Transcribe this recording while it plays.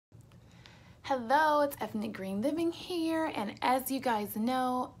Hello, it's Ethnic Green Living here, and as you guys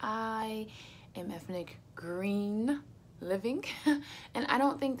know, I am Ethnic Green Living, and I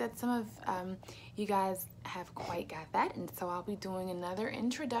don't think that some of you guys have quite got that, and so I'll be doing another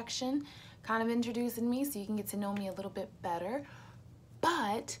introduction, kind of introducing me so you can get to know me a little bit better.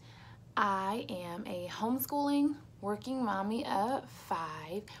 But I am a homeschooling working mommy of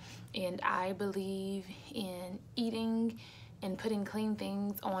 5, and I believe in eating and putting clean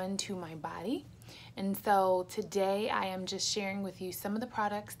things onto my body. And so today I am just sharing with you some of the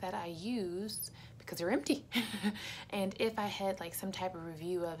products that I use because they're empty. And if I had like some type of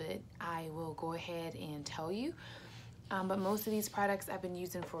review of it, I will go ahead and tell you. But most of these products I've been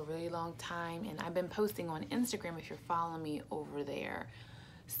using for a really long time, and I've been posting on Instagram if you're following me over there.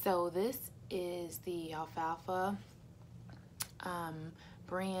 So this is the Alfalfa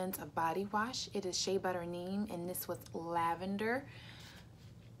brand of body wash. It is shea butter neem, and this was lavender.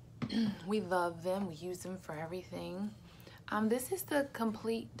 We love them. We use them for everything. This is the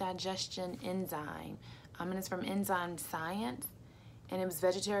complete digestion enzyme, and it's from Enzyme Science, and it was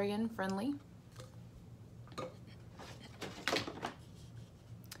vegetarian friendly.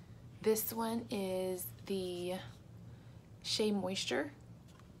 This one is the Shea Moisture,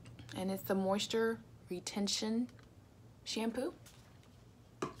 and it's the moisture retention shampoo.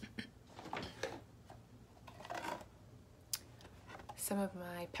 Some of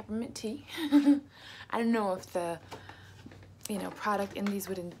my peppermint tea. I don't know if the product in these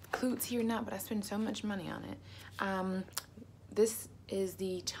would include tea or not, but I spend so much money on it. This is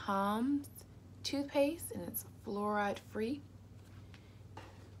the Tom's toothpaste, and it's fluoride free.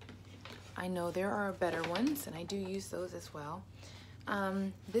 I know there are better ones, and I do use those as well.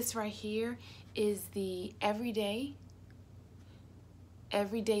 This right here is the everyday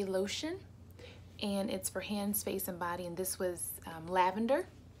lotion, and it's for hands, face, and body, and this was lavender,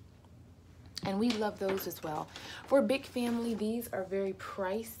 and we love those as well. For a big family, these are very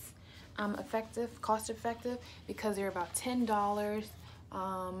cost effective, because they're about $10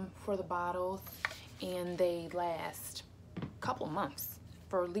 for the bottles, and they last a couple months,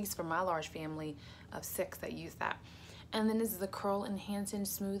 for at least for my large family of 6 that use that. And then this is the curl enhancing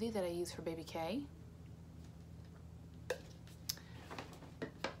smoothie that I use for baby K.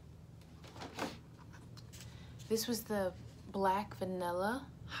 This was the black vanilla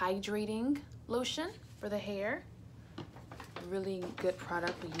hydrating lotion for the hair. Really good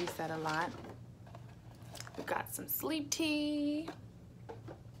product. We use that a lot. We've got some sleep tea.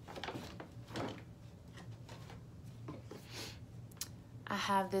 I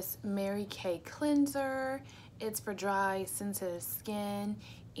have this Mary Kay cleanser. It's for dry, sensitive skin,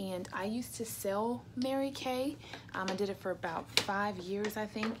 and I used to sell Mary Kay. I did it for about 5 years, I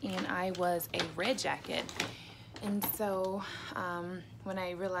think, and I was a red jacket. And so when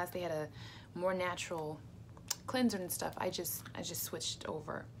I realized they had a more natural cleanser and stuff, I just switched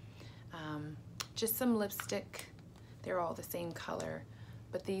over. Just some lipstick. They're all the same color,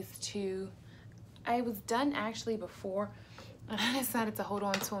 but these two, I was done actually before, and I decided to hold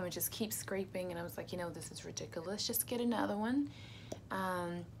on to them and just keep scraping, and I was like, this is ridiculous, just get another one.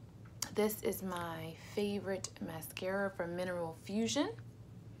 This is my favorite mascara from Mineral Fusion.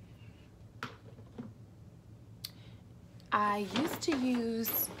 I used to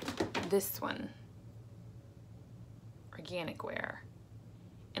use this one, Organic Wear,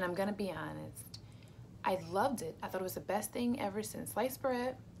 and I'm gonna be honest, I loved it. I thought it was the best thing ever since sliced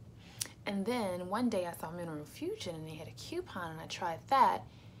bread. And then one day I saw Mineral Fusion, and they had a coupon, and I tried that,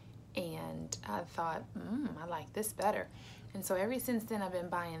 and I thought, I like this better. And so ever since then I've been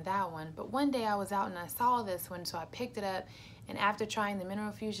buying that one. But one day I was out and I saw this one, so I picked it up, and after trying the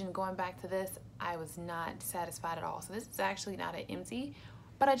Mineral Fusion, going back to this, I was not satisfied at all. So this is actually not an empty,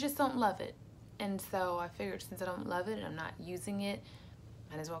 but I just don't love it. And so I figured, since I don't love it and I'm not using it,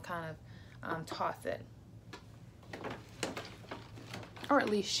 might as well kind of toss it. Or at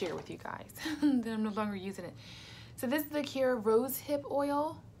least share with you guys that I'm no longer using it. So this is the Cure Rose Hip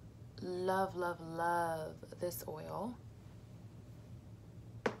Oil. Love, love, love this oil.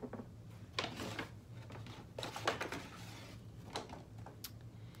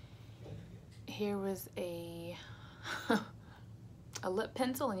 Here was a lip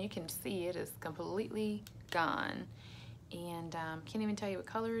pencil, and you can see it is completely gone. And can't even tell you what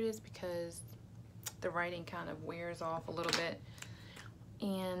color it is because the writing kind of wears off a little bit.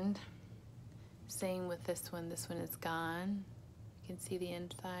 And same with this one is gone. You can see the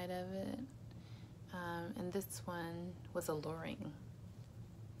inside of it. And this one was alluring.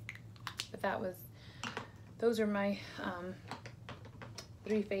 But those are my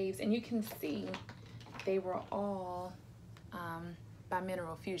 3 faves, and you can see they were all by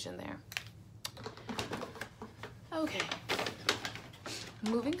Mineral Fusion there. Okay,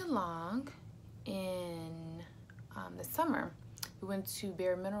 moving along, in the summer, we went to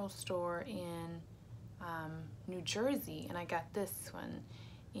Bare Mineral store in New Jersey, and I got this one,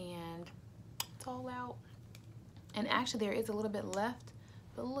 and it's all out. And actually there is a little bit left,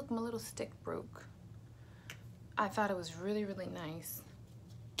 but look, my little stick broke. I thought it was really, really nice.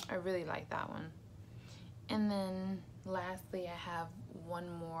 I really like that one. And then lastly, I have one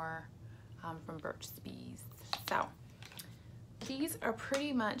more from Burt's Bees. So these are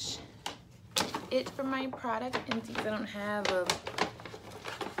pretty much it for my product empties. I don't have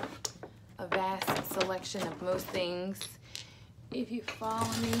a vast selection of most things. If you follow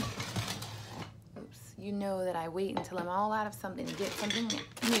me, oops, you know that I wait until I'm all out of something to get something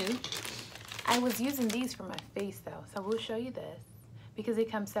new. I was using these for my face though, so we'll show you this because they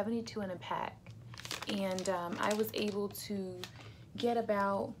come 72 in a pack. And I was able to get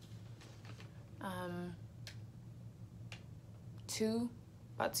about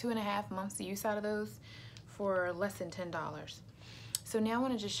 2.5 months of use out of those for less than $10. So now I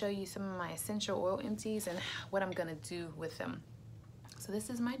want to just show you some of my essential oil empties and what I'm gonna do with them. So this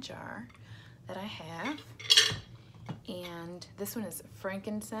is my jar that I have, and this one is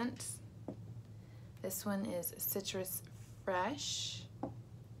frankincense. This one is citrus fresh.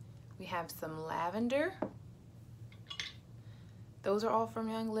 We have some lavender. Those are all from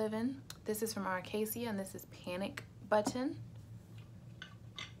Young Living. This is from Arcacia, and this is Panic Button,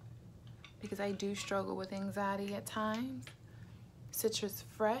 because I do struggle with anxiety at times. Citrus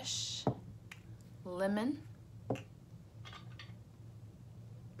fresh, lemon,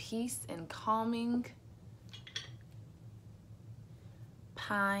 peace and calming,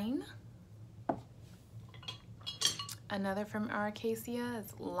 pine. Another from Arcacia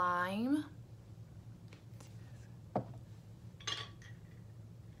is lime,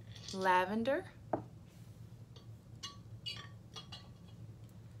 lavender,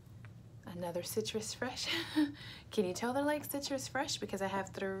 another citrus fresh. Can you tell they're like citrus fresh? Because I have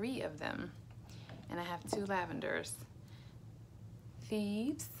 3 of them, and I have 2 lavenders.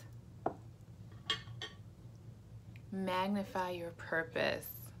 Thieves, magnify your purpose,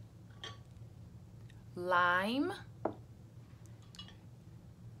 lime,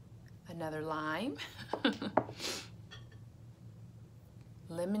 another lime,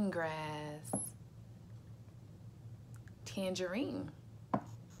 lemongrass, tangerine,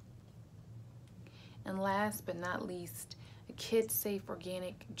 and last but not least, a kid-safe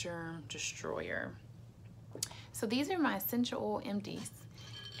organic germ destroyer. So these are my essential oil empties,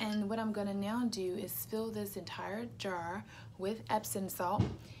 and what I'm gonna now do is fill this entire jar with Epsom salt,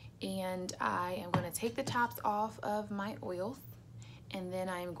 and I am gonna take the tops off of my oils, and then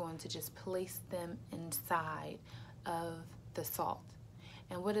I am going to just place them inside of the salt.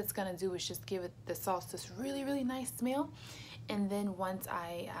 And what it's gonna do is just give it the sauce this really, really nice smell. And then once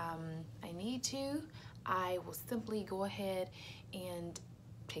I need to, I will simply go ahead and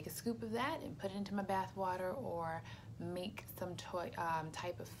take a scoop of that and put it into my bath water, or make some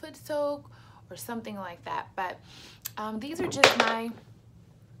type of foot soak or something like that. But these are just my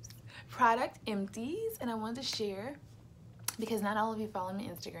product empties, and I wanted to share because not all of you follow me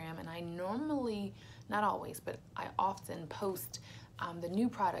on Instagram, and I normally, not always, but I often post the new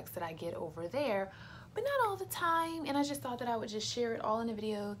products that I get over there, but not all the time, and I just thought that I would just share it all in a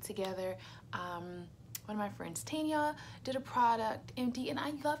video together. One of my friends, Tanya, did a product empty, and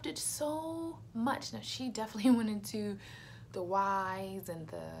I loved it so much. Now, she definitely went into the whys and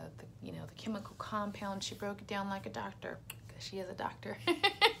the you know, the chemical compounds. She broke it down like a doctor, because she is a doctor.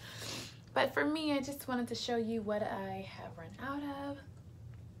 But for me, I just wanted to show you what I have run out of,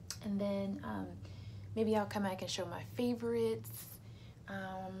 and then maybe I'll come back and show my favorites.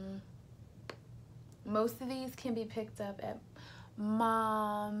 Most of these can be picked up at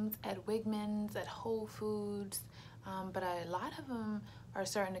Mom's, at Wegmans, at Whole Foods, but a lot of them are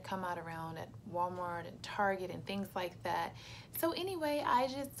starting to come out around at Walmart and Target and things like that. So anyway, I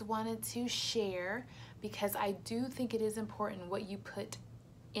just wanted to share, because I do think it is important what you put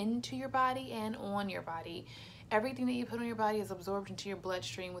into your body and on your body. Everything that you put on your body is absorbed into your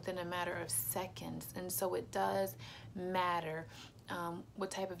bloodstream within a matter of seconds, and so it does matter what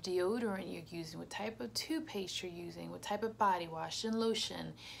type of deodorant you're using, what type of toothpaste you're using, what type of body wash and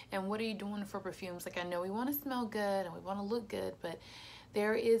lotion, and what are you doing for perfumes. Like, I know we want to smell good and we want to look good, but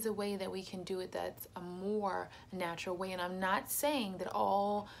there is a way that we can do it that's a more natural way. And I'm not saying that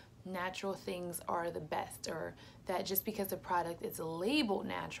all natural things are the best, or that just because the product is labeled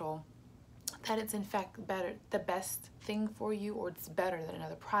natural, that it's in fact the best thing for you, or it's better than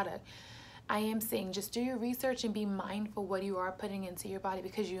another product. I am saying just do your research and be mindful what you are putting into your body,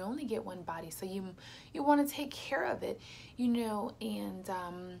 because you only get one body, so you want to take care of it, you know. And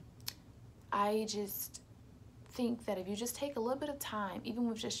I just think that if you just take a little bit of time, even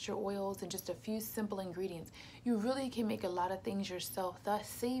with just your oils and just a few simple ingredients, you really can make a lot of things yourself, thus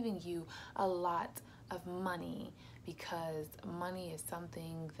saving you a lot of money, because money is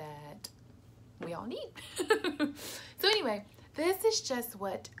something that we all need. So anyway, this is just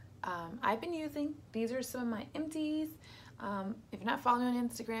what I've been using. These are some of my empties. If you're not following me on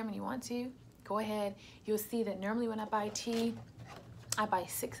Instagram and you want to, go ahead. You'll see that normally when I buy tea, I buy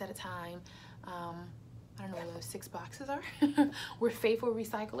 6 at a time. I don't know where those 6 boxes are. We're faithful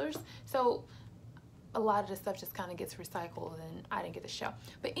recyclers, so a lot of the stuff just kind of gets recycled and I didn't get to show.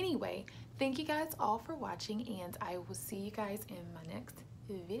 But anyway, thank you guys all for watching, and I will see you guys in my next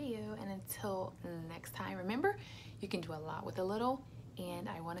video. And until next time, remember, you can do a lot with a little, and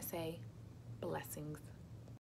I want to say blessings.